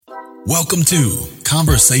Welcome to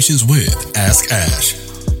Conversations with Ask Ash.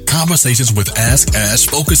 Conversations with Ask Ash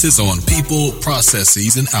focuses on people,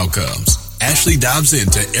 processes, and outcomes. Ashley dives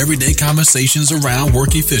into everyday conversations around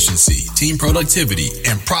work efficiency, team productivity,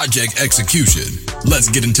 and project execution. Let's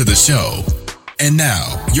get into the show. And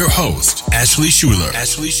now, your host, Ashley Schuler.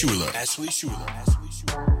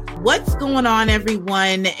 What's going on,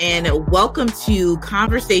 everyone, and welcome to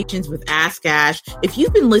Conversations with Ask Ash. If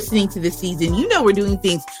you've been listening to this season, you know we're doing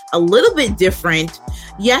things a little bit different.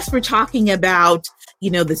 Yes, we're talking about,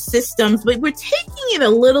 the systems, but we're taking it a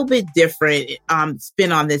little bit different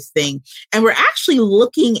spin on this thing. And we're actually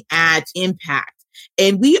looking at impact.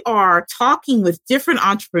 And we are talking with different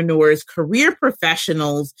entrepreneurs, career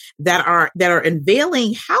professionals that are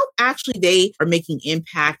unveiling how actually they are making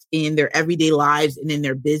impact in their everyday lives and in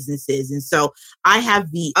their businesses. And so I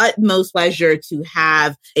have the utmost pleasure to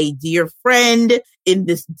have a dear friend in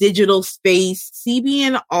this digital space,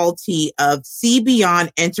 Cibian Alti of Cibian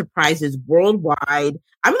Enterprises Worldwide.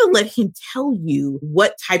 I'm going to let him tell you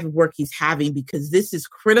what type of work he's having, because this is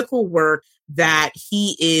critical work that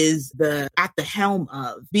he is at the helm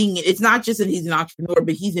of. It's not just that he's an entrepreneur,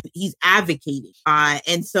 but he's advocating.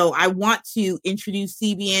 And so I want to introduce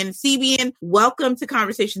Cibian. Cibian, welcome to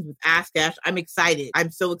Conversations with Ask Ash. I'm excited.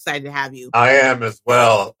 I'm so excited to have you. I am as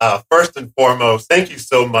well. First and foremost, thank you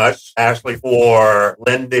so much, Ashley, for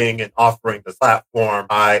lending and offering this platform.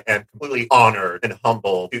 I am completely honored and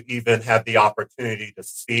humbled to even have the opportunity to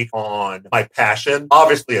speak on my passion.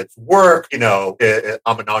 Obviously, it's work.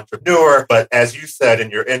 I'm an entrepreneur, but as you said in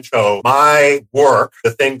your intro, my work, the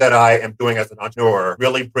thing that I am doing as an entrepreneur,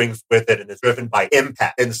 really brings with it and is driven by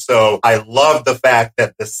impact. And so I love the fact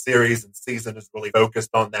that this series and season is really focused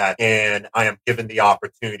on that. And I am given the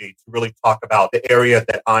opportunity to really talk about the area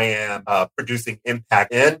that I am producing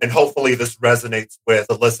impact in. And hopefully this resonates with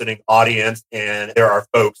the listening audience. And there are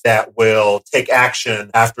folks that will take action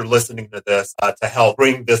after listening to this to help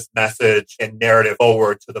bring this message and narrative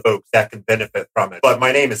forward to the folks that can benefit from it. But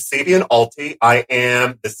my name is Cibian Alti. I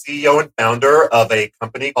am the CEO and founder of a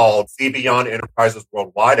company called Cibian Enterprises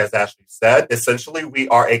Worldwide, as Ashley said. Essentially, we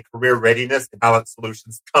are a career readiness and talent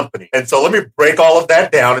solutions company. And so let me break all of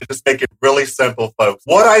that down and just make it really simple, folks.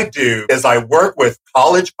 What I do is I work with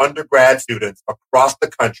college undergrad students across the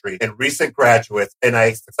country and recent graduates, and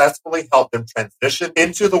I successfully help them transition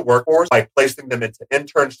into the workforce by placing them into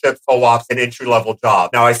internships, co-ops, and entry-level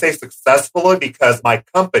jobs. Now, I say successfully because my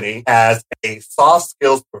company has a soft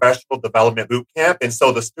skills professional development bootcamp. And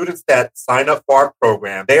so the students that sign up for our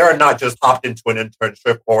program, they are not just hopped into an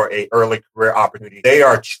internship or a early career opportunity. They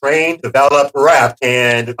are trained, developed, prepped,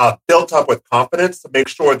 and built up with confidence to make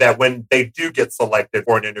sure that when they do get selected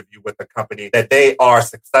for an interview with the company, that they are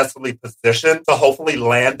successfully positioned to hopefully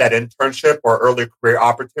land that internship or early career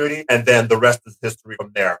opportunity. And then the rest is history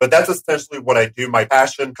from there. But that's essentially what I do. My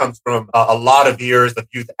passion comes from a lot of years of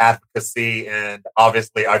youth advocacy. And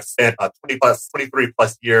obviously I've spent 23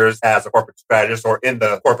 plus years as a corporate strategist, or in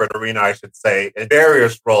the corporate arena, I should say, in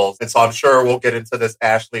various roles. And so I'm sure we'll get into this,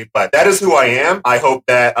 Ashley, but that is who I am. I hope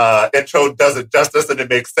that intro does it justice and it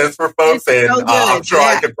makes sense for folks. And so I'm sure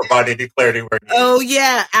I can provide any clarity where needed. Oh,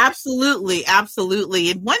 yeah, absolutely.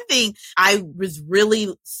 Absolutely. And one thing I was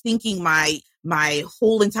really sinking my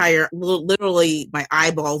whole entire, literally my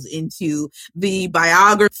eyeballs into the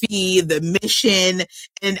biography, the mission.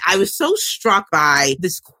 And I was so struck by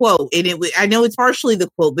this quote. And I know it's partially the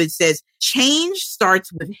quote, but it says, change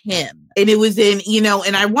starts with him. And it was in,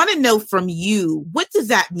 and I want to know from you, what does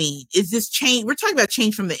that mean? Is this change? We're talking about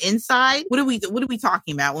change from the inside. What are we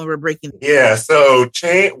talking about when we're breaking? Yeah. So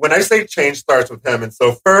when I say change starts with him. And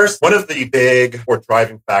so first, one of the big or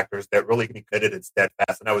driving factors that really keep me committed and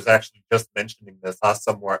steadfast, and I was actually just mentioning this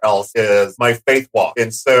somewhere else, is my faith walk.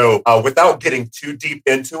 And so without getting too deep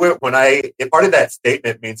into it, part of that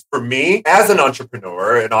statement means for me as an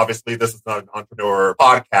entrepreneur, and obviously this is not an entrepreneur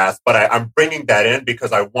podcast, but I'm bringing that in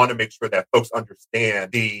because I want to make sure that folks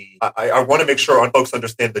understand I want to make sure folks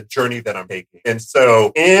understand the journey that I'm taking. And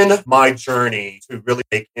so in my journey to really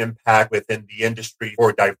make impact within the industry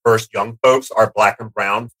for diverse young folks, our Black and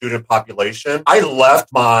brown student population, I left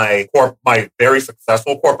my very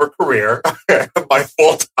successful corporate career, my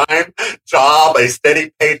full-time job, a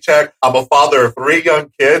steady paycheck. I'm a father of 3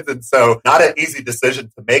 young kids. And so not an easy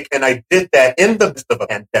decision to make. And I did that in the midst of a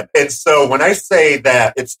pandemic. And so when I say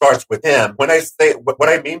that it starts with him, when I say what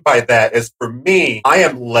I mean by that is, for me, I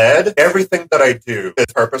am led. Everything that I do is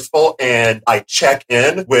purposeful, and I check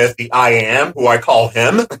in with the I am, who I call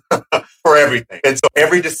him. for everything. And so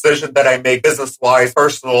every decision that I make, business-wise,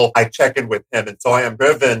 personal, I check in with him. And so I am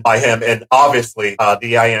driven by him. And obviously,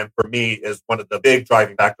 the I Am for me is one of the big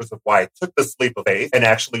driving factors of why I took this leap of faith and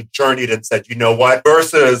actually journeyed and said, you know what,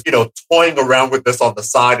 versus, toying around with this on the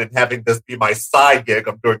side and having this be my side gig,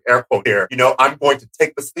 I'm doing air quote here, I'm going to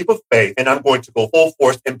take this leap of faith and I'm going to go full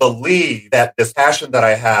force and believe that this passion that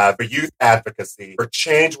I have for youth advocacy, for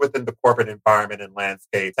change within the corporate environment and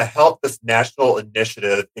landscape, to help this national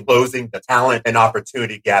initiative in closing the talent and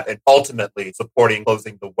opportunity gap and ultimately supporting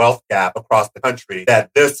closing the wealth gap across the country,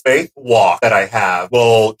 that this faith walk that I have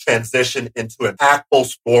will transition into impactful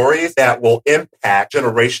stories that will impact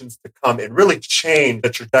generations to come and really change the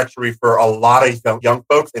trajectory for a lot of young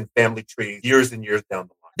folks and family trees years and years down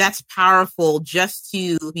the line. That's powerful, just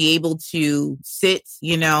to be able to sit,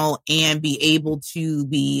 and be able to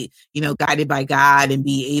be, guided by God and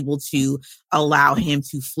be able to allow him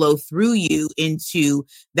to flow through you into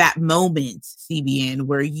that moment, CBN,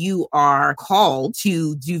 where you are called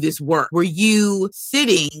to do this work. Were you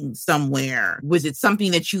sitting somewhere? Was it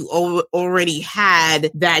something that you already had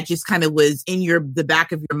that just kind of was in the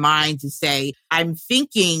back of your mind to say, I'm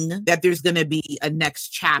thinking that there's going to be a next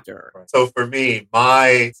chapter? So for me,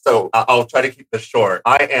 I'll try to keep this short.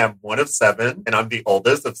 I am one of 7 and I'm the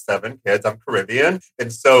oldest of 7 kids. I'm Caribbean.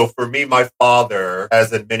 And so for me, my father,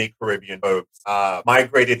 as in many Caribbean folks,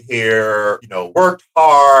 migrated here, worked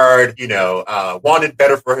hard, wanted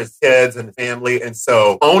better for his kids and family. And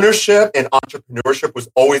so ownership and entrepreneurship was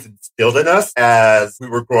always instilled in us as we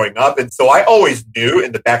were growing up. And so I always knew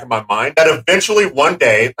in the back of my mind that eventually one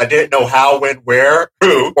day, I didn't know how, when, where,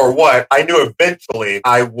 who, or what, I knew eventually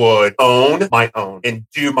I would own my own and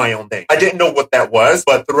do my own thing. I didn't know what that was,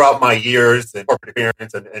 but throughout my years and corporate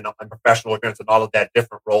experience and professional experience and all of that,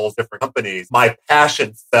 different roles, different companies, my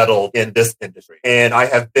passion settled in this industry. And I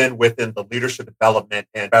have been within the leadership development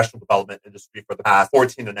and professional development industry for the past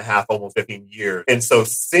 14 and a half, almost 15 years. And so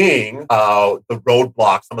seeing the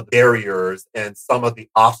roadblocks, some of the barriers and some of the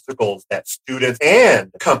obstacles that students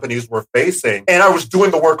and companies were facing, and I was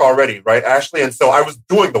doing the work already, right, Ashley? And so I was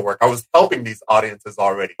doing the work. I was helping these audiences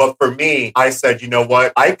already. But for me, I said, you know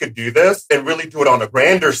what? I could do this and really do it on a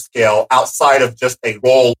grander scale outside of just a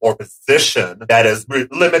role or position that is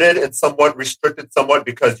limited and somewhat restricted somewhat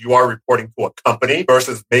because you are reporting to a company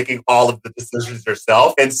versus making all of the decisions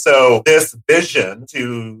yourself. And so this vision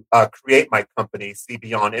to create my company, See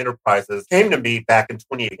Beyond Enterprises, came to me back in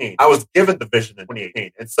 2018. I was given the vision in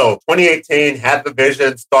 2018. And so 2018 had the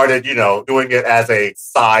vision, started, doing it as a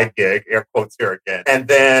side gig, air quotes here again. And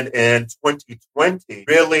then in 2020,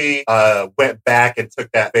 really went back and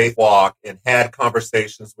took that faith walk and had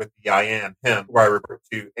conversations with the I Am, him, who I refer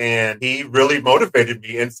to. And he really motivated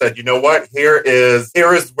me and said, you know what, here is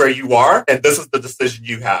where you are. And this is the decision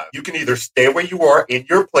you have. You can either stay where you are in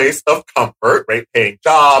your place of comfort, great paying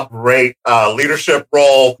job, great leadership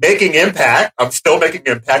role, making impact. I'm still making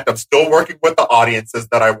impact. I'm still working with the audiences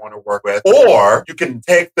that I want to work with. Or you can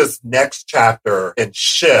take this next chapter and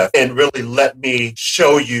shift and really let me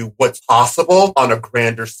show you what's possible on a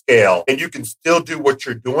grander scale. And you can still do what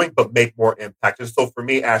you're doing, but make more impact. And so for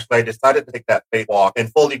me, Ashley, I decided to take that faith walk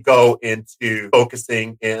and fully go into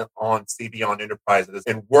focusing in on See Beyond Enterprises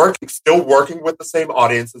and still working with the same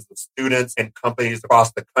audiences of students and companies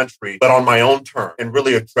across the country, but on my own terms and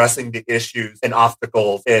really addressing the issues and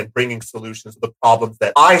obstacles and bringing solutions to the problems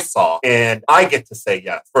that I saw. And I get to say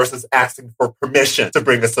yes versus asking for permission to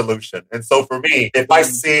bring a solution. And so for me, if I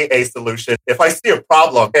see a solution, if I see a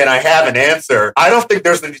problem and I have an answer, I don't think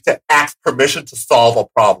there's a need to ask permission to solve a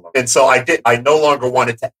problem. And so I no longer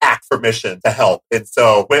wanted to ask permission to help. And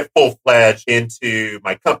so went full-fledged into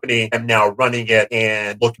my company. I'm now running it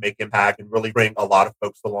and look to make impact and really bring a lot of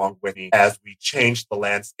folks along with me as we change the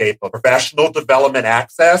landscape of professional development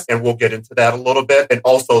access. And we'll get into that a little bit. And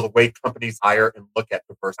also the way companies hire and look at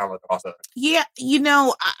diverse talent process. Yeah.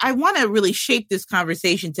 I want to really shape this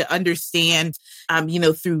conversation to understand,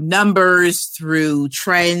 through numbers, through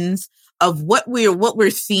trends, of what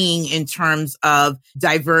we're seeing in terms of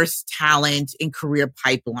diverse talent and career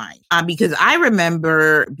pipeline. Because I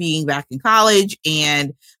remember being back in college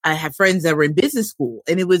and I had friends that were in business school,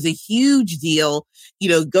 and it was a huge deal,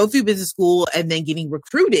 go through business school and then getting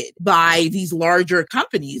recruited by these larger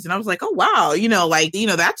companies. And I was like, oh, wow,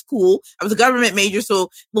 that's cool. I was a government major, so a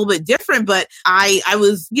little bit different, but I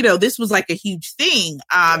was, this was like a huge thing.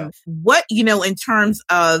 What, in terms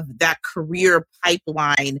of that career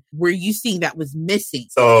pipeline, were you you seeing that was missing?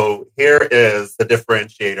 So here is the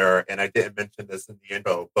differentiator, and I didn't mention this in the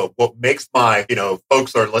intro, but what makes my,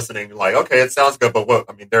 folks are listening like, okay, it sounds good, but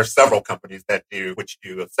there are several companies that do what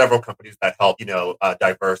you do, several companies that help,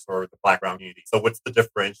 diverse or the Black community. So what's the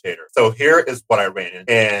differentiator? So here is what I ran in,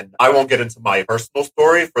 and I won't get into my personal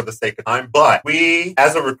story for the sake of time, but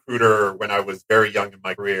as a recruiter, when I was very young in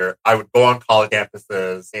my career, I would go on college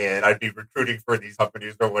campuses and I'd be recruiting for these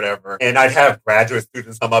companies or whatever. And I'd have graduate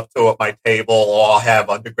students come up to my table, or I'll have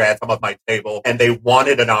undergrads come up my table, and they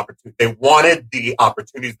wanted an opportunity. They wanted the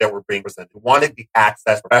opportunities that were being presented. They wanted the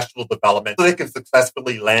access, professional development, so they can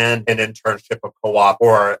successfully land an internship, a co-op,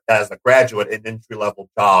 or as a graduate, an entry-level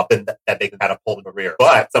job that they can catapult a career.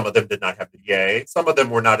 But some of them did not have the BA. Some of them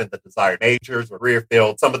were not in the desired majors or career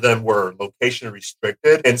field. Some of them were location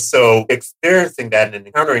restricted. And so experiencing that and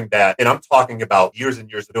encountering that, and I'm talking about years and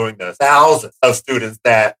years of doing this, thousands of students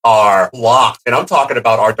that are blocked. And I'm talking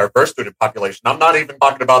about our diverse student population. I'm not even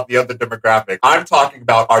talking about the other demographic. I'm talking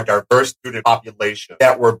about our diverse student population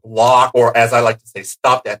that were blocked, or as I like to say,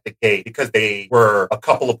 stopped at the gate because they were a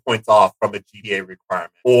couple of points off from a GPA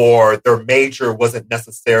requirement, or their major wasn't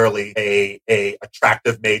necessarily a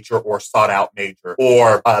attractive major or sought out major,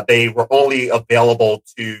 or they were only available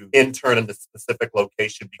to intern in the specific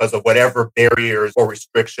location because of whatever barriers or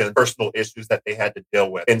restrictions, personal issues that they had to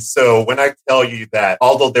deal with. And so when I tell you that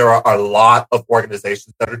although there are a lot of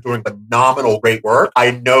organizations that are doing phenomenal great work,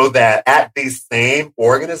 I know that at these same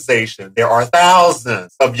organizations, there are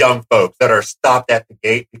thousands of young folks that are stopped at the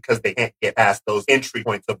gate because they can't get past those entry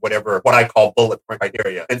points of what I call bullet point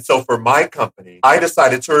criteria. And so for my company, I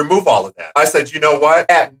decided to remove all of that. I said, you know what?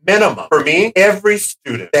 At minimum, for me, every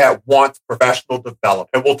student that wants professional development,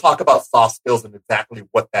 and we'll talk about soft skills and exactly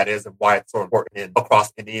what that is and why it's so important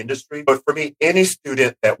across any industry. But for me, any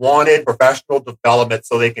student that wanted professional development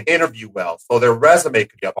so they can interview well, so their resume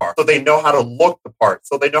could get far, so they know how to look the part,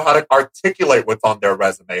 so they know how to articulate what's on their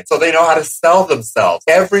resume, so they know how to sell themselves.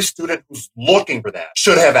 Every student who's looking for that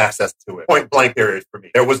should have access to it. Point blank period for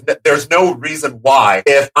me. There's no reason why,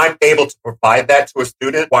 if I'm able to provide that to a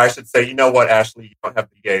student, why I should say, you know what, Ashley, you don't have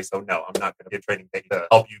the GPA, so no, I'm not going to get training to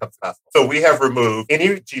help you become successful. So we have removed any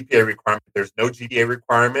GPA requirement. There's no GPA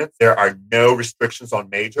requirements. There are no restrictions on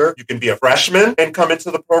major. You can be a freshman and come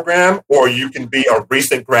into the program, or you can be a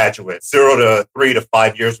recent graduate, 0 to 3 to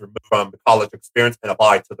 5 years removed from the college experience, and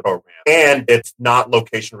apply to the program. And it's not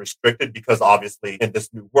location restricted because obviously in this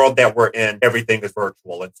new world that we're in, everything is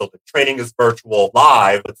virtual. And so the training is virtual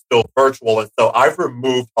live, but still virtual. And so I've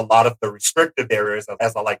removed a lot of the restrictive areas,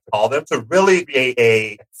 as I like to call them, to really be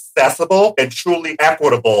a accessible and truly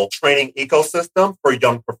equitable training ecosystem for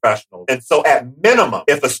young professionals. And so at minimum,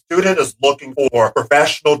 if a student is looking for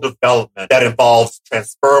professional development that involves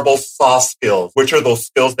transferable soft skills, which are those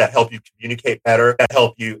skills that help you communicate better, that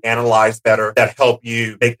help you analyze better, that help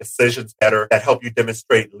you make decisions better, that help you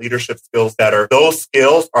demonstrate leadership skills better, those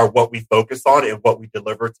skills are what we focus on and what we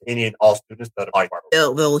deliver to any and all students that apply.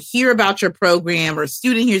 They'll hear about your program, or a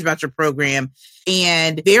student hears about your program,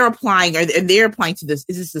 and they're applying, to this.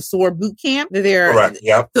 Is this the SOAR boot camp? Correct.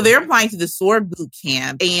 Yep. So they're applying to the SOAR boot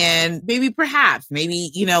camp, and maybe,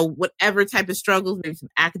 whatever type of struggles, maybe some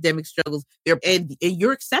academic struggles, and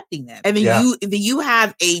you're accepting them. And then you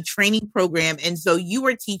have a training program. And so you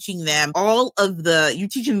are teaching them you're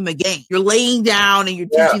teaching them the game. You're laying down and you're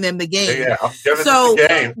teaching them the game. Yeah, I'm giving them the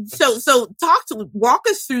game. So walk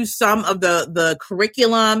us through some of the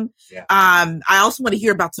curriculum. Yeah. I also want to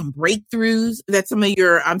hear about some breakthroughs that some of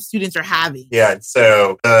your students are having. Yeah. And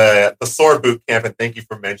so the SOAR boot camp, and thank you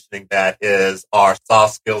for mentioning that, is our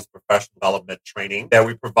soft skills professional development training that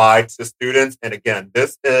we provide to students. And again,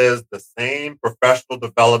 this is the same professional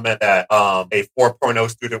development that a 4.0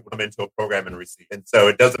 student would come into a program and receive. And so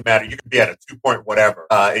it doesn't matter. You can be at a 2 point whatever,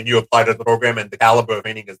 and you apply to the program, and the caliber of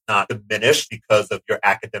training is not diminished because of your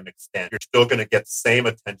academic standard. You're still going to get the same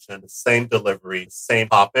attention, the same delivery, the same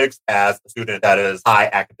topics as a student that is high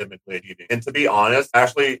academically achieving. And to be honest,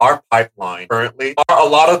 actually, our pipeline currently are a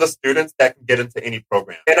lot of the students that can get into any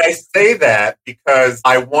program. And I say that because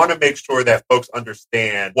I want to make sure that folks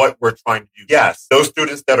understand what we're trying to do. Yes, those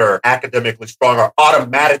students that are academically strong are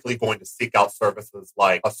automatically going to seek out services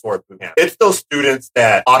like a SOAR boot camp. It's those students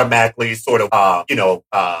that automatically sort of,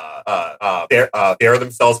 dare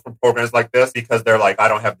themselves from programs like this because they're like, I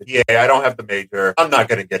don't have the DA, I don't have the major, I'm not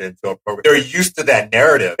going to get into a program. They're used to that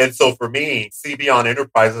narrative. And so for me, See Beyond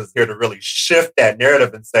Enterprises is here to really shift that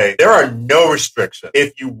narrative and say, there are no restrictions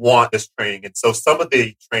if you want this training. And so some of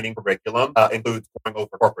the training curriculum includes going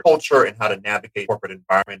over corporate culture and how to navigate corporate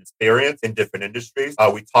environment experience in different industries.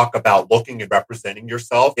 We talk about looking and representing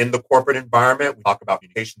yourself in the corporate environment. We talk about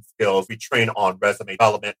communication skills. We train on resume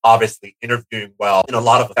development, obviously interviewing well, and a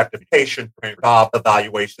lot of effective communication, preparing for job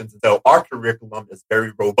evaluations. And so our curriculum is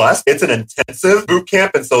very robust. It's an intensive boot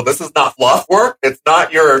camp. And so this is not fluff work. It's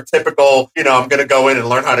not your typical, I'm going to go in and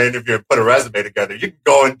learn how to interview and put a resume together. You can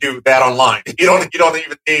go and do that online. You don't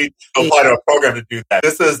even need to apply to a program to do that.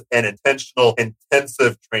 This is an intentional,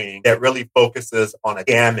 intensive training that really focuses on a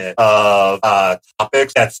gamut of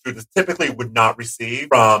topics that students typically would not receive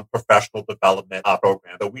from professional development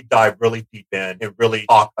programs. So we dive really deep in and really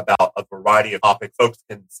talk about a variety of topics. Folks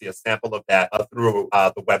can see a sample of that through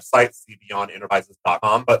the website,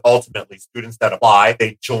 cbeyondenterprises.com. But ultimately, students that apply,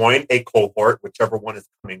 they join a cohort, whichever one is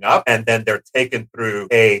coming up, and then they're taken through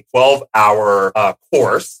a 12-hour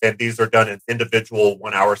course. And these are done in individual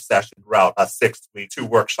 1-hour sessions throughout 6 weeks, 2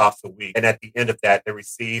 workshops a week. And at the end of that, they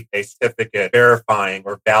receive a certificate verifying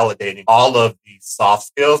or validating all of the soft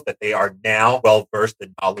skills that they are now well-versed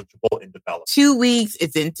and knowledgeable in developing. 2 weeks,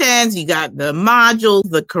 it's intense. You got the modules,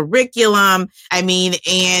 the curriculum.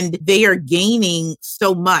 And they are gaining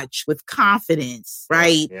so much with confidence,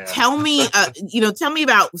 right? Yeah. Tell me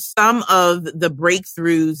about some of the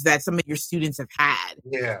breakthroughs that some of your students have had.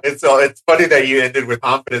 Yeah. And so it's funny that you ended with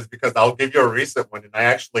confidence, because I'll give you a recent one. And I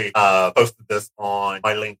actually posted this on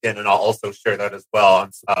my LinkedIn, and I'll also share that as well.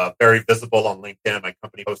 I'm very visible on LinkedIn. My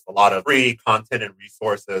company posts a lot of free content and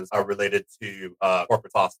resources related to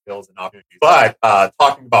corporate soft skills and opportunities. But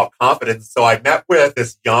talking about confidence, so I met with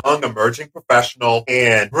this young emerging professional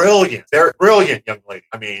and very brilliant young lady.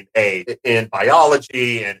 In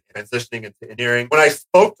biology and transitioning into engineering. When I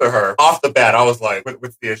spoke to her off the bat, I was like,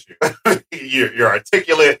 what's the issue? You're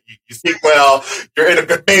articulate, you speak well, you're in a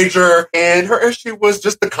good major. And her issue was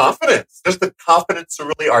just the confidence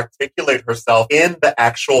to really articulate herself in the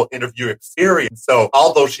actual interview experience. So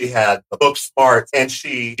although she had the book smarts, and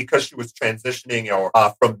because she was transitioning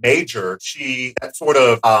from major, that sort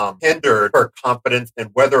of hindered her confidence in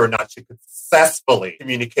whether or not she could successfully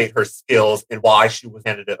communicate her skills and why she was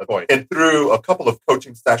candidate of choice. And through a couple of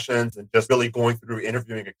coaching sessions and just really going through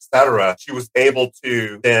interviewing, etc., she was able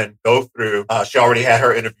to then go through, she already had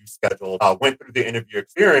her interview scheduled, went through the interview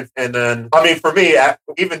experience. And then, for me,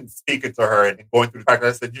 even speaking to her and going through the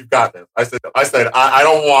practice, I said, you've got this. I said, I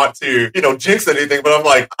don't want to, jinx anything, but I'm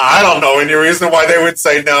like, I don't know any reason why they would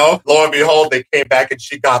say no. Lo and behold, they came back and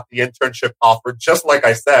she got the internship offer, just like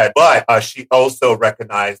I said. But she also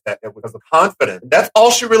recognized that it was a confidence. That's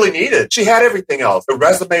all she really needed. She had everything else. The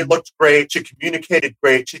resume looked great. She communicated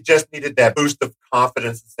great. She just needed that boost of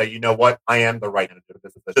confidence to say, you know what? I am the right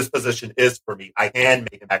candidate. This position is for me. I can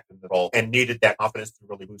make an impact in the role, and needed that confidence to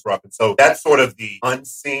really boost her up. And so that's sort of the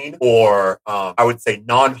unseen, or I would say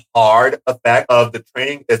non-hard effect of the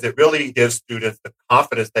training, is it really gives students the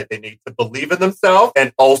confidence that they need to believe in themselves,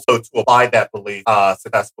 and also to apply that belief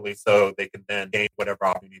successfully, so they can then gain whatever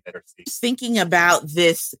opportunity that they're seeking. Thinking about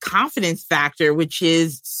this confidence factor, which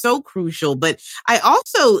is so crucial, but I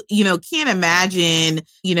also, can't imagine,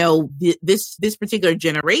 this particular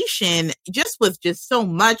generation, just with just so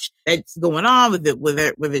much that's going on with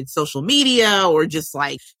it social media, or just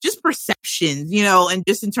perceptions, and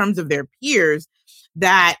just in terms of their peers,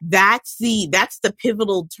 that's the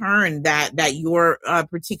pivotal turn that your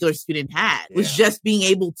particular student had, was just being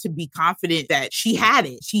able to be confident that she had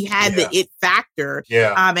it. She had the it factor.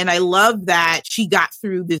 Yeah. And I love that she got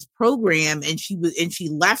through this program, and she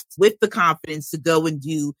left with the confidence to go and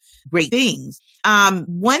do great things.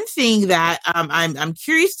 One thing that I'm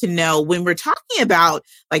curious to know, when we're talking about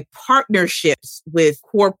partnerships with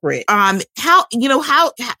corporate, how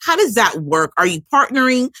does that work? Are you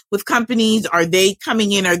partnering with companies? Are they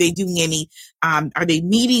coming in? Are they doing any? Are they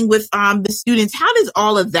meeting with the students? How does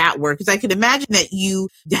all of that work? Because I could imagine that you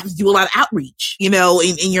have to do a lot of outreach, in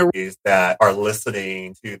your that are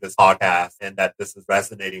listening to this podcast, and that this is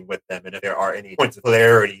resonating with them. And if there are any points of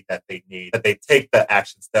clarity that they need, that they take the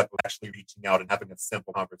action step of actually reaching out and having a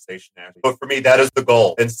simple conversation. But for me, that is the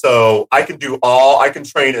goal. And so I can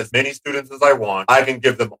train as many students as I want. I can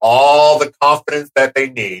give them all the confidence that they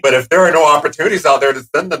need. But if there are no opportunities out there to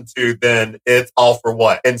send them to, then it's all for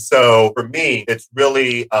what? And so for me, it's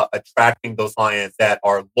really attracting those clients that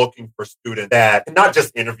are looking for students that can not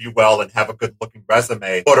just interview well and have a good looking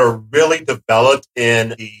resume, but are really developed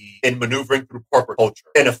in maneuvering through corporate culture,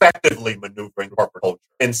 and effectively maneuvering corporate culture.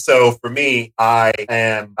 And so for me, I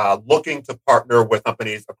am looking to partner with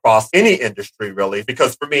companies across any industry, really,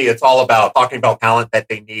 because for me, it's all about talking about talent that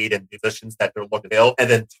they need and positions that they're looking to fill, and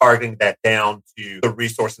then targeting that down to the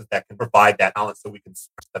resources that can provide that talent so we can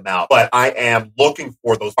source them out. But I am looking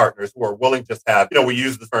for those partners who are willing to just have, we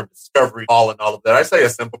use the term discovery call and all of that. I say a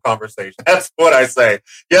simple conversation. That's what I say.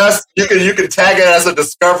 Yes, you can tag it as a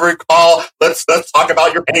discovery call. Let's talk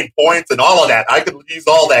about your pain points and all of that. I can use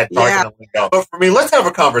all that jargon. Yeah. But for me, let's have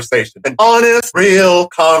a conversation, an honest, real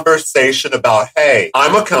conversation about, hey,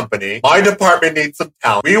 I'm a company. My department needs some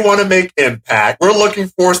talent. We want to make impact. We're looking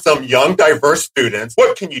for some young, diverse students.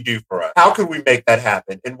 What can you do for us? How can we make that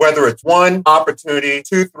happen? And whether it's one opportunity,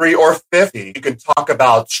 2, 3, or 50, you can talk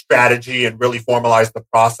about strategy and really formalize the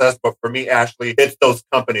process. But for me, Ashley, it's those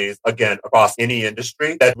companies, again, across any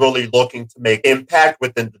industry that really looking to make impact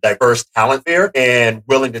within the diverse talent sphere and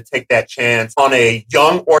willing to take that chance on a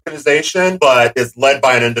young organization, but is led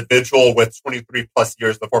by an individual with 23 plus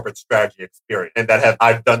years of corporate strategy experience. And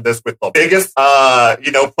I've done this with the biggest,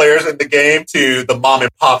 players in the game to the mom and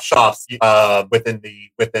pop shops,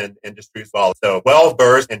 within industry as well. So well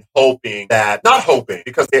versed and not hoping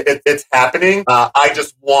because it's happening. I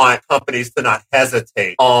just want companies to not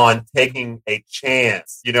hesitate on taking a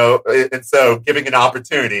chance, and so giving an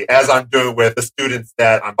opportunity, as I'm doing with the students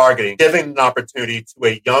that I'm targeting, giving an opportunity to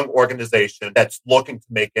a young organization that's looking to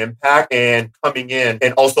make impact and coming in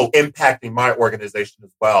and also impacting my organization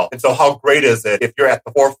as well. And so how great is it if you're at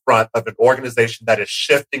the forefront of an organization that is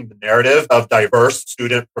shifting the narrative of diverse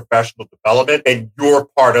student professional development and you're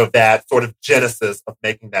part of that sort of genesis of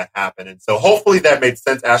making that happen. And so hopefully that made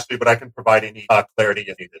sense, Ashley, but I can provide any clarity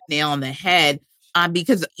if needed. Nail on the head.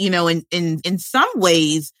 Because, in some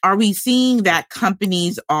ways, are we seeing that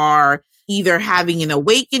companies are either having an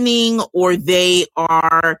awakening or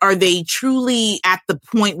are they truly at the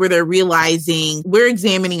point where they're realizing we're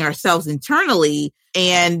examining ourselves internally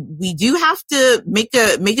and we do have to make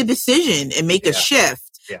a decision and make a shift.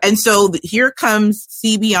 Yeah. And so here comes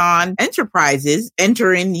CBeyond Enterprises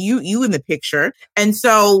entering you in the picture. And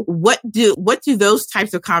so what do those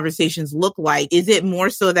types of conversations look like? Is it more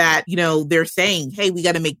so that, they're saying, hey, we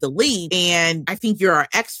got to make the lead and I think you're our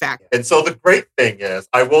X factor. And so the great thing is,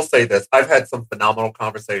 I will say this, I've had some phenomenal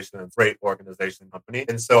conversations, great organization company.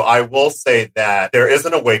 And so I will say that there is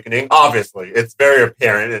an awakening. Obviously, it's very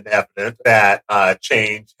apparent and evident that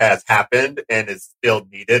change has happened and is still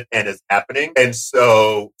needed and is happening. And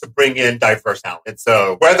so to bring in diverse talent. And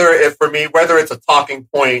so whether it's a talking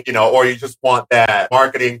point, or you just want that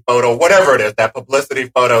marketing photo, whatever it is, that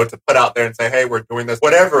publicity photo to put out there and say, hey, we're doing this,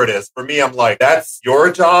 whatever it is, for me, I'm like, that's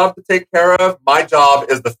your job to take care of. My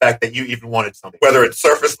job is the fact that you even wanted something, whether it's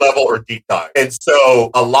surface level or deep dive. And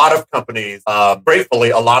so a lot of companies,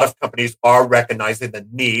 gratefully, a lot of companies are recognizing the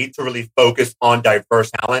need to really focus on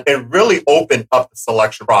diverse talent and really open up the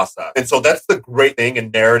selection process. And so that's the great thing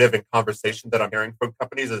in narrative and conversation that I'm hearing from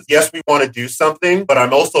companies is, yes, we want to do something, but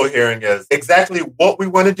I'm also hearing is exactly what we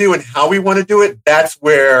want to do and how we want to do it. That's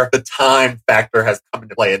where the time factor has come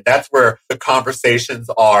into play. And that's where the conversations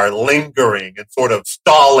are lingering and sort of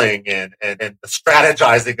stalling and the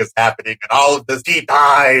strategizing is happening and all of this deep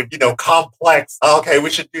dive, complex. Okay, we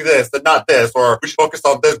should do this and not this, or we should focus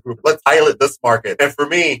on this group. Let's pilot this market. And for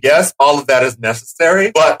me, yes, all of that is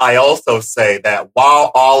necessary. But I also say that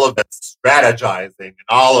while all of this strategizing and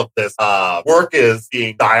all of this work is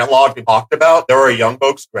being dialogued and talked about, there are young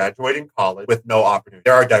folks graduating college with no opportunity.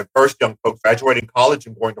 There are diverse young folks graduating college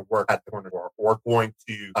and going to work at the corner store or going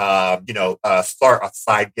to, start a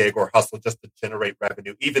side gig or hustle just to generate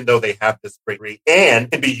revenue, even though they have this great degree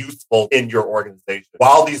and can be useful in your organization.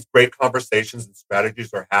 While these great conversations and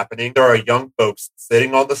strategies are happening, there are young folks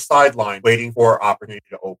sitting on the sideline waiting for opportunity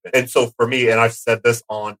to open. And so for me, and I've said this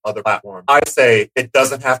on other platforms, I say it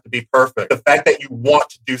doesn't have to be perfect. The fact that you want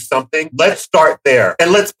to do something, let's start there.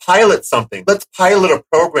 And let's pilot something. Let's pilot a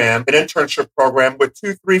program, an internship program with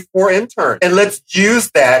 2, 3, 4 interns. And let's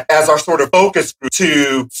use that as our sort of focus group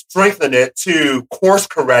to strengthen it, to course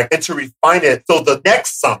correct, and to refine it. So the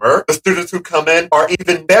next summer, the students who come in are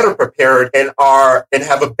even better prepared and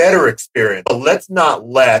have a better experience. But let's not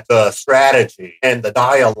let the strategy and the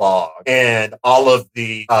dialogue and all of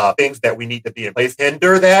the things that we need to be in place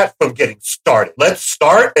hinder that from getting started. Let's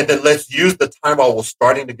start, and then let's use the time while we're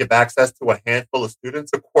starting to give access to a handful of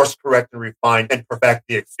students to course correct and refine and perfect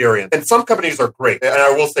the experience. And some companies are great. And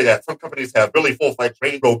I will say that some companies have really full-fledged,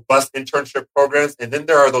 great, robust internship programs. And then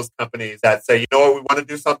there are those companies that say, you know what, we want to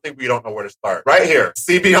do something, we don't know where to start. Right here,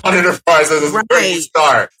 CBeyond Enterprises is where you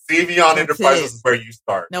start. CBeyond Enterprises is where you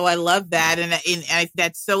start. No, I love that. And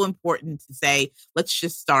that's so important to say, let's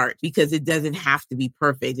just start, because it doesn't have to be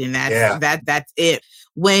perfect. And that's it.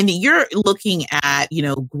 When you're looking at,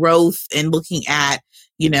 growth and looking at,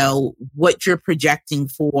 what you're projecting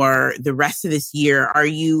for the rest of this year. Are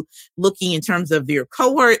you looking in terms of your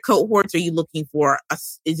cohorts? Are you looking for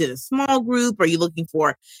is it a small group? Are you looking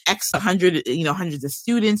for hundreds of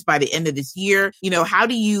students by the end of this year? How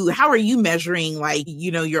are you measuring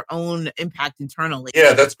your own impact internally?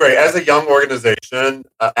 Yeah, that's great. As a young organization,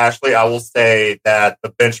 Ashley, I will say that the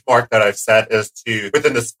benchmark that I've set is to,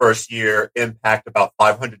 within this first year, impact about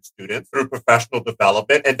 500 students through professional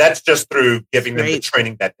development. And that's just through giving them the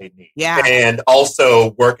training that they need. Yeah. And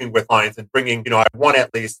also working with clients and bringing, I want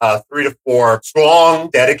at least 3 to 4 strong,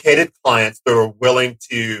 dedicated clients that are willing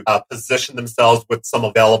to position themselves with some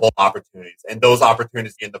available opportunities. And those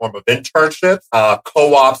opportunities in the form of internships,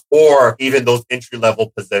 co-ops, or even those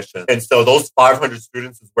entry-level positions. And so those 500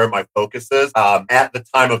 students is where my focus is. At the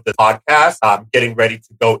time of the podcast, I'm getting ready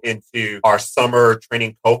to go into our summer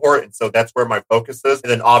training cohort. And so that's where my focus is.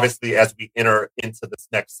 And then obviously, as we enter into this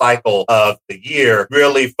next cycle of the year,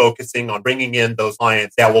 really focusing on bringing in those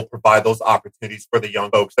clients that will provide those opportunities for the young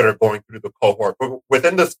folks that are going through the cohort.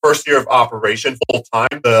 Within this first year of operation full time,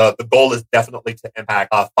 the goal is definitely to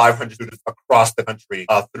impact 500 students across the country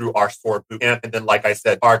through our SOAR bootcamp. And then, like I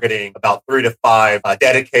said, targeting about 3 to 5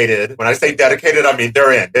 dedicated. When I say dedicated, I mean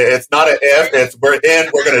they're in. It's not an if, it's we're in,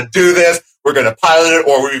 we're going to do this. We're going to pilot it,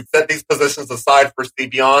 or we've set these positions aside for See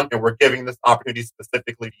Beyond, and we're giving this opportunity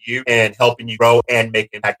specifically to you and helping you grow and make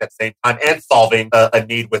impact at the same time and solving a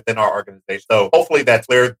need within our organization. So hopefully that's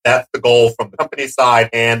clear. That's the goal from the company side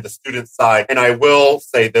and the student side. And I will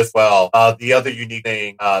say this well, the other unique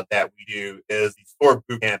thing that we do is the SOAR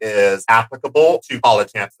Bootcamp is applicable to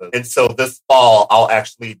college campuses. And so this fall, I'll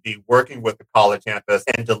actually be working with the college campus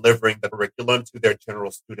and delivering the curriculum to their general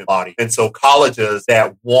student body. And so colleges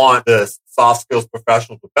that want this soft skills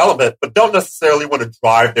professional development, but don't necessarily want to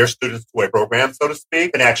drive their students to a program, so to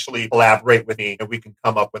speak, and actually collaborate with me, and we can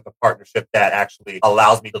come up with a partnership that actually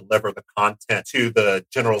allows me to deliver the content to the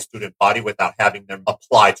general student body without having them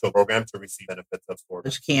apply to a program to receive benefits of SOAR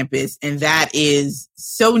campus. And that is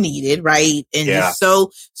so needed, right? And just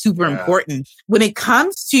so super important. When it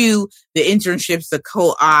comes to the internships, the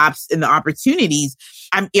co-ops, and the opportunities,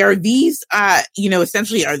 are these,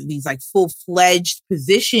 essentially are these like full-fledged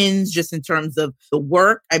positions just in terms of the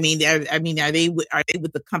work? Are they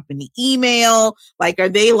with the company email? Like, are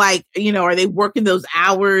they are they working those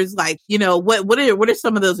hours? Like, what are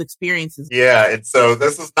some of those experiences? Yeah. And so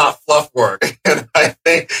this is not fluff work. And I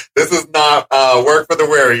think this is not work for the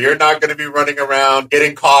weary. You're not going to be running around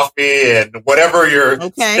getting coffee and whatever your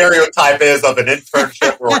stereotype is of an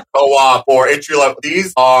internship or a co-op or entry level.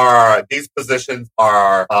 These positions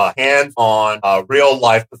are hands-on, real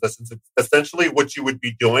life positions. It's essentially what you would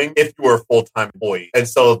be doing if you were a full-time employee. And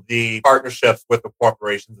so the partnerships with the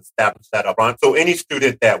corporations establish that up front. So any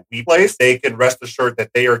student that we place, they can rest assured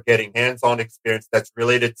that they are getting hands-on experience that's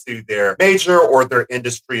related to their major or their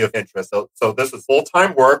industry of interest. So this is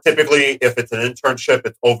full-time work. Typically, if it's an internship,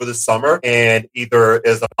 it's over the summer and either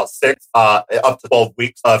is about 6 up to 12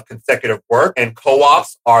 weeks of consecutive work. And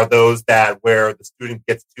co-ops are those where the student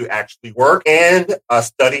gets to actually work and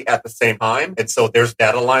study at the same time. And so there's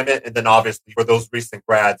that alignment. And then obviously for those recent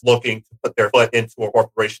grads looking to put their foot into a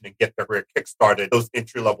corporation and get their career kickstarted, those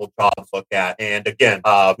entry-level jobs look at. And again,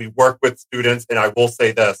 we work with students, and I will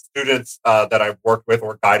say the students that I've worked with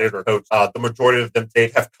or guided or coached, the majority of them, they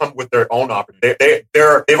have come with their own opportunity.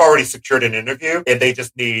 They've already secured an interview, and they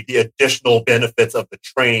just need the additional benefits of the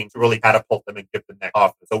training to really catapult them and give them that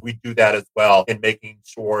offer. So we do that as well in making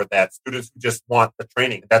sure that students who just want the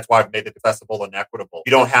training, that's why I've made it accessible and equitable.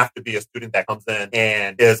 You don't have to be a student that comes in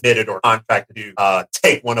and is admitted or contracted to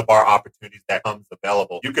take one of our opportunities that comes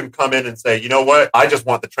available. You can come in and say, you know what, I just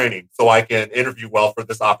want the training so I can interview well for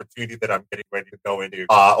this opportunity that I'm getting ready to go into,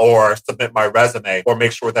 or submit my resume, or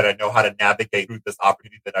make sure that I know how to navigate through this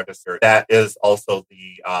opportunity that I just heard. That is also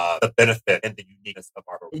the benefit and the uniqueness of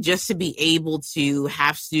our program. Just to be able to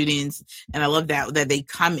have students, and I love that they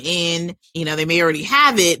come in, they may already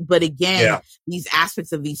have it, but again, these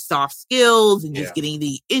aspects of these soft skills and just getting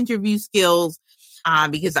the interview skills.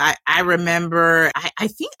 Because I remember, I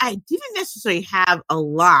think I didn't necessarily have a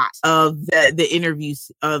lot of the interview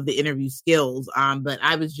skills. But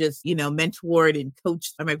I was just, mentored and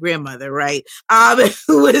coached by my grandmother, right?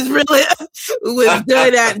 Who was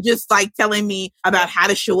good at just like telling me about how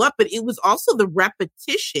to show up. But it was also the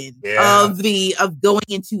repetition of going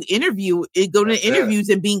into interviews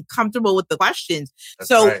and being comfortable with the questions. That's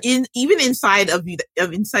so right. Even inside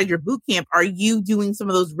your boot camp, are you doing some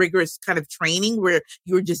of those rigorous kind of training where where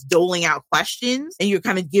you're just doling out questions and you're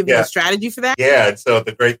kind of giving a strategy for that? Yeah. And so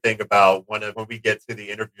the great thing about when we get to the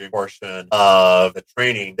interviewing portion of the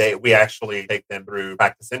training, we actually take them through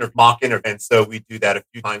practice mock interview. And so we do that a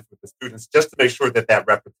few times with the students just to make sure that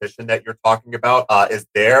repetition that you're talking about is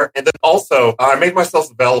there. And then also I make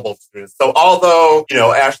myself available to students. So although,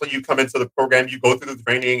 Ashley, you come into the program, you go through the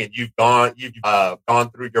training and you've gone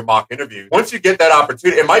through your mock interview. Once you get that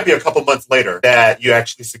opportunity, it might be a couple months later that you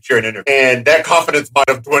actually secure an interview. And that confidence might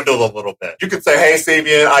have dwindled a little bit. You can say, hey,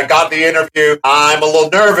 Sabian, I got the interview. I'm a little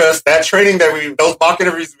nervous. That training those mock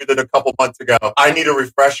interviews we did a couple months ago, I need a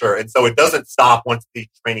refresher. And so it doesn't stop once the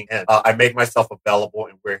training ends. I make myself available,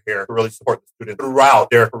 and we're here to really support the students throughout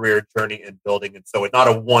their career journey and building. And so it's not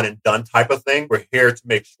a one and done type of thing. We're here to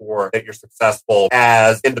make sure that you're successful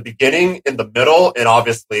as in the beginning, in the middle, and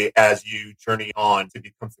obviously as you journey on to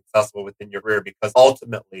become successful within your career. Because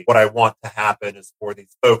ultimately, what I want to happen is for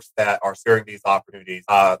these folks that are sharing these opportunities,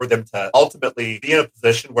 for them to ultimately be in a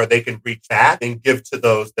position where they can reach back and give to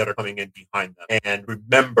those that are coming in behind them, and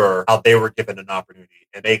remember how they were given an opportunity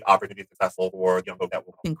and make opportunity successful for young folks that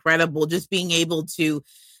will come. Incredible. Just being able to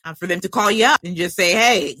for them to call you up and just say,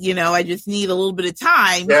 hey, I just need a little bit of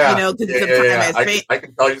time, I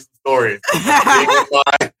can tell you some stories.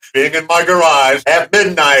 being in my garage at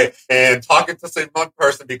midnight and talking to some young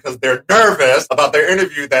person because they're nervous about their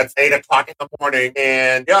interview that's 8:00 in the morning.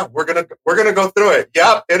 And yeah, we're gonna go through it.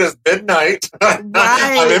 Yep, it is midnight. Right.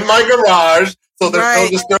 I'm in my garage. So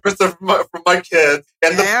there's no disturbance from my kids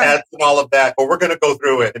and the pets and all of that. But we're going to go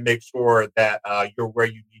through it and make sure that you're where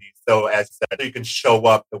you need it. So as you said, you can show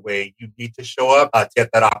up the way you need to show up to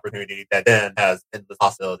get that opportunity that then has endless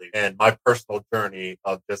possibility. And my personal journey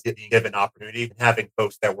of just getting given opportunity and having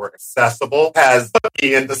folks that were accessible has put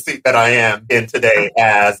me in the seat that I am in today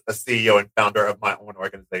as a CEO and founder of my own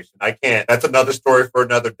organization. That's another story for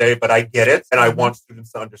another day, but I get it. And I want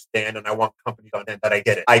students to understand, and I want companies to understand that I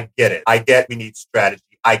get it. I get it. I get we need strategy.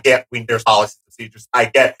 I get when there's policies, procedures. I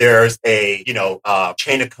get there's a,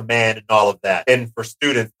 chain of command and all of that. And for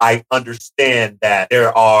students, I understand that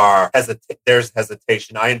there's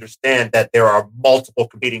hesitation. I understand that there are multiple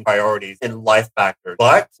competing priorities and life factors.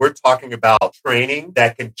 But we're talking about training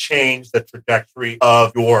that can change the trajectory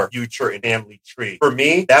of your future and family tree. For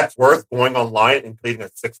me, that's worth going online and completing a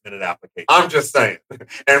 6-minute application. I'm just saying.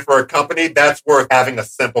 And for a company, that's worth having a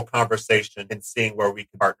simple conversation and seeing where we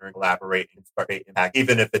can partner and collaborate and start to impact,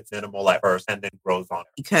 even if it's minimal at first and then grows on it.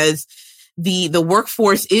 Because the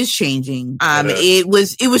workforce is changing. It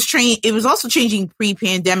was also changing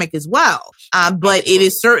pre-pandemic as well. But it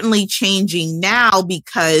is certainly changing now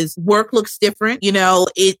because work looks different.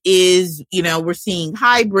 It is, we're seeing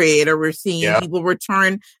hybrid, or we're seeing people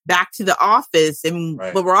return back to the office.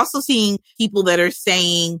 But we're also seeing people that are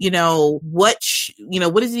saying, what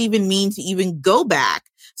does it even mean to even go back?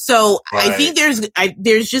 So I think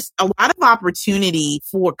there's just a lot of opportunity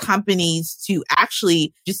for companies to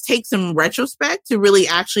actually just take some retrospect to really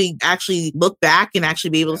actually look back and actually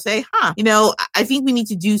be able to say, I think we need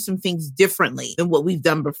to do some things differently than what we've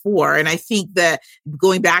done before. And I think that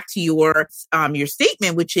going back to your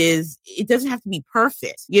statement, which is it doesn't have to be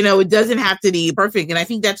perfect. It doesn't have to be perfect. And I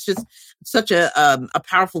think that's just such a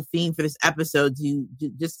powerful theme for this episode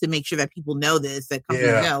just to make sure that people know this, that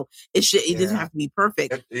companies know it doesn't have to be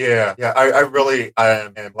perfect.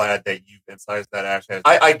 I am glad that you've emphasized that, Ashley.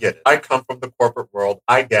 I get it. I come from the corporate world.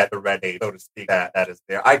 I get the red tape, so to speak, that is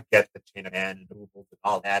there. I get the chain of command and the rules and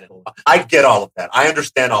all that. I get all of that. I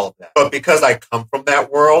understand all of that. But because I come from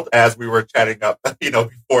that world, as we were chatting up,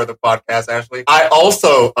 before the podcast, Ashley, I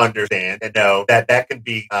also understand and know that can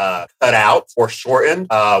be cut out or shortened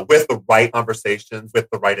with the right conversations with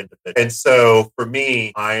the right individual. And so for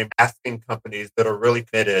me, I'm asking companies that are really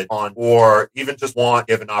committed on, or even just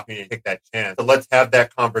give an opportunity to take that chance. So let's have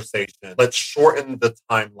that conversation. Let's shorten the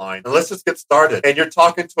timeline and let's just get started. And you're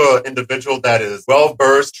talking to an individual that is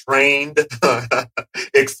well-versed, trained,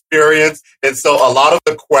 experienced. And so a lot of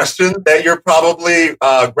the questions that you're probably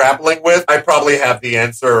grappling with, I probably have the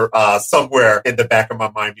answer somewhere in the back of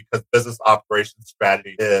my mind, because business operations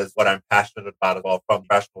strategy is what I'm passionate about as well from the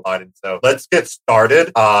professional side. And so let's get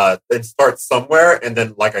started and start somewhere. And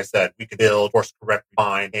then, like I said, we can build, course correct,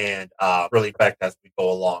 refine, and really affect as we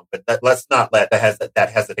go along. But let's not let that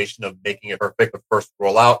hesitation of making it perfect, the first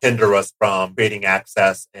rollout, hinder us from creating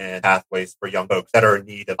access and pathways for young folks that are in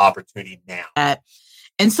need of opportunity now.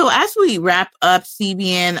 And so as we wrap up,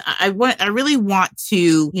 CBN, I really want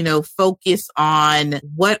to, focus on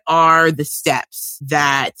what are the steps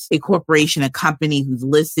that a corporation, a company who's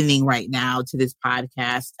listening right now to this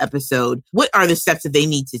podcast episode, what are the steps that they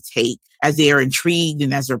need to take as they are intrigued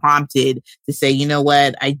and as they're prompted to say, you know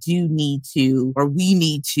what, I do need to, or we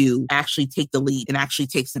need to actually take the lead and actually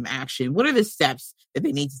take some action. What are the steps that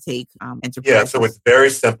they need to take? Yeah, so it's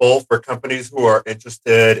very simple for companies who are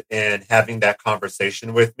interested in having that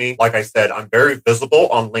conversation with me. Like I said, I'm very visible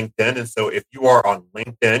on LinkedIn. And so if you are on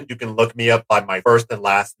LinkedIn, you can look me up by my first and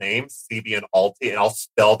last name, CBN Alty, and I'll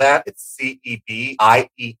spell that. It's CEBIEN,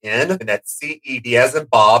 and that's CEB as in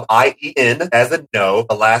Bob, IEN as in no.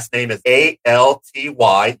 The last name is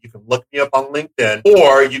ALTY. You can look me up on LinkedIn,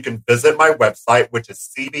 or you can visit my website, which is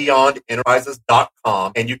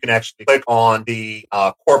cbeyondenterprises.com, and you can actually click on the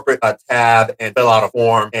corporate tab and fill out a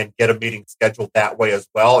form and get a meeting scheduled that way as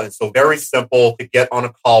well. And so very simple to get on a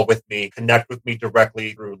call with me, connect with me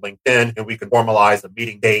directly through LinkedIn, and we can formalize a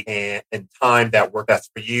meeting date and time that works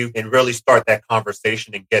best for you and really start that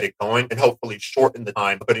conversation and get it going, and hopefully shorten the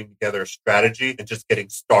time of putting together a strategy and just getting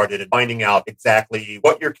started and finding out exactly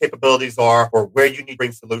what your capabilities are, or where you need to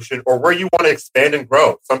bring solution, or where you want to expand and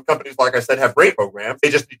grow. Some companies, like I said, have great programs. They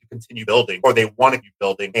just need to continue building, or they want to keep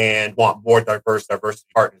building and want more diversity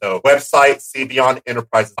partners. So website,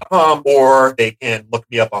 cbeyondenterprises.com, or they can look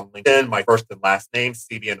me up on LinkedIn, my first and last name,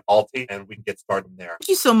 CBN Alty, and we can get started from there. Thank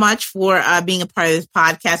you so much for being a part of this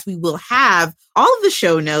podcast. We will have all of the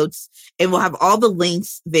show notes, and we'll have all the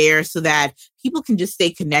links there so that people can just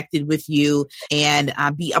stay connected with you and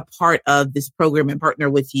be a part of this program and partner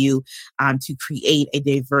with you to create a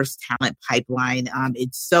diverse talent pipeline.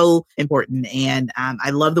 It's so important, and I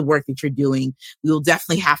love the work that you're doing. We will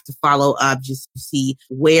definitely have to follow up just to see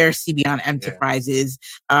where CBN Enterprises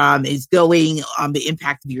is going, the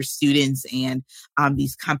impact of your students and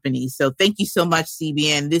these companies. So thank you so much,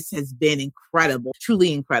 CBN. This has been incredible,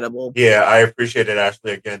 truly incredible. Yeah, I appreciate it,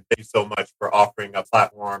 Ashley. Again, thank you so much for offering a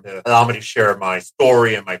platform to allow me to share my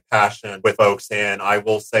story and my passion with folks. And I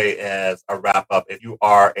will say, as a wrap up, if you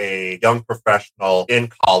are a young professional in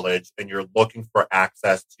college and you're looking for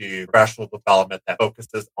access to professional development that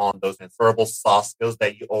focuses on those transferable soft skills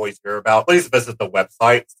that you always hear about, please visit the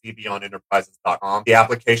website, cbeyondenterprises.com. The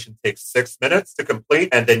application takes 6 minutes to complete,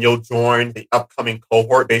 and then you'll join the upcoming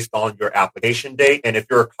cohort based on your application date. And if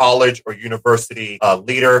you're a college or university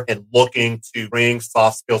leader and looking to bring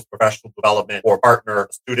soft skills professional development or partner,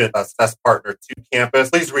 student success partner to campus,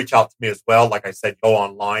 please reach out to me as well. Like I said, go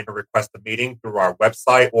online and request a meeting through our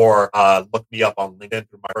website, or look me up on LinkedIn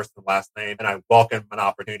through my first and last name. And I welcome an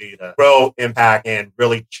opportunity to grow, impact, and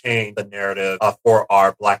really change the narrative for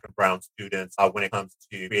our Black and Brown students when it comes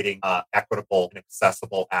to creating equitable and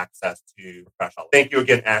accessible access to professional. Thank you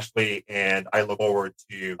again, Ashley, and I look forward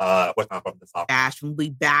to what's on from this opportunity. Ash, we'll be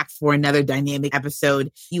back for another dynamic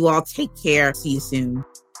episode. You all take care. See you soon.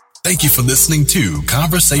 Thank you for listening to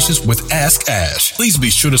Conversations with Ask Ash. Please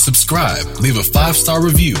be sure to subscribe, leave a 5-star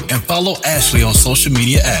review, and follow Ashley on social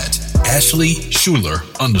media at Ashley Schuler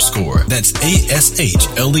 _. That's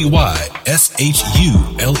ASHLEYSHULER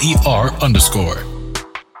 _.